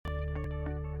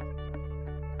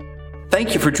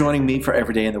Thank you for joining me for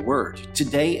Every Day in the Word.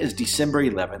 Today is December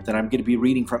 11th, and I'm going to be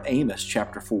reading from Amos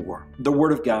chapter 4. The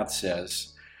Word of God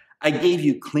says, I gave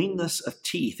you cleanness of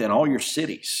teeth in all your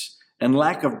cities, and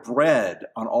lack of bread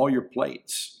on all your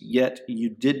plates, yet you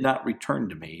did not return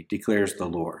to me, declares the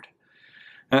Lord.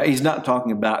 He's not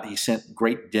talking about he sent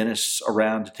great dentists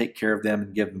around to take care of them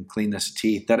and give them cleanness of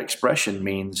teeth. That expression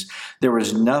means there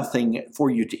was nothing for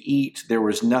you to eat. There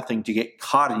was nothing to get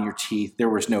caught in your teeth. There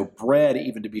was no bread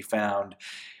even to be found.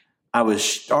 I was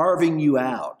starving you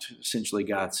out, essentially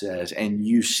God says, and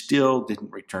you still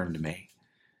didn't return to me.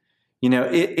 You know,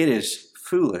 it is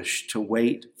foolish to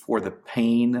wait for the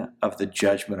pain of the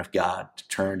judgment of God to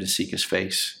turn to seek his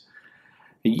face.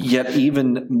 Yet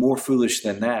even more foolish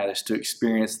than that is to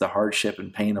experience the hardship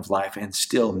and pain of life and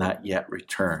still not yet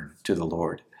return to the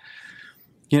Lord.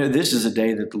 You know, this is a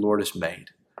day that the Lord has made.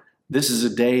 This is a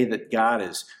day that God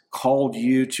has called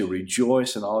you to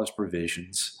rejoice in all his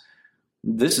provisions.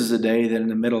 This is a day that in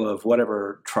the middle of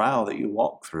whatever trial that you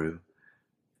walk through,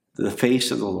 the face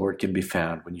of the Lord can be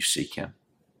found when you seek him.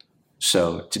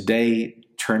 So today,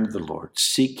 turn to the Lord.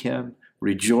 Seek him.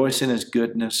 Rejoice in his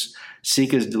goodness,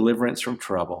 seek his deliverance from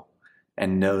trouble,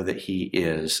 and know that he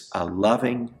is a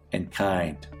loving and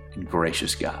kind and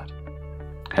gracious God.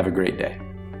 Have a great day.